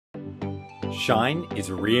Shine is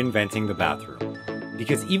reinventing the bathroom.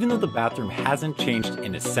 Because even though the bathroom hasn't changed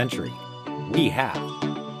in a century, we have.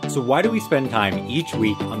 So why do we spend time each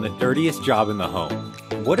week on the dirtiest job in the home?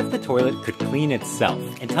 What if the toilet could clean itself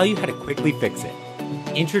and tell you how to quickly fix it?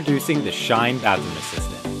 Introducing the Shine Bathroom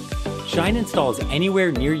Assistant. Shine installs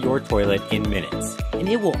anywhere near your toilet in minutes, and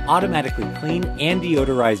it will automatically clean and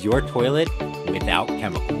deodorize your toilet without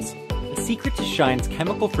chemicals. The secret to Shine's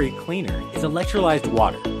chemical-free cleaner is electrolyzed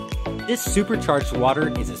water. This supercharged water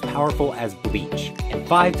is as powerful as bleach and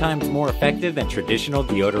 5 times more effective than traditional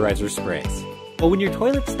deodorizer sprays. But when your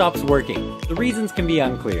toilet stops working, the reasons can be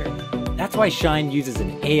unclear. That's why Shine uses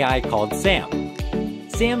an AI called SAM.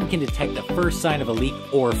 SAM can detect the first sign of a leak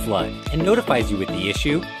or flood and notifies you with the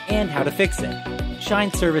issue and how to fix it.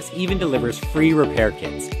 Shine service even delivers free repair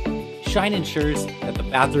kits. Shine ensures that the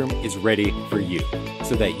bathroom is ready for you,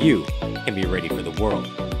 so that you can be ready for the world.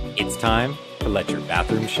 It's time to let your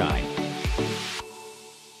bathroom shine.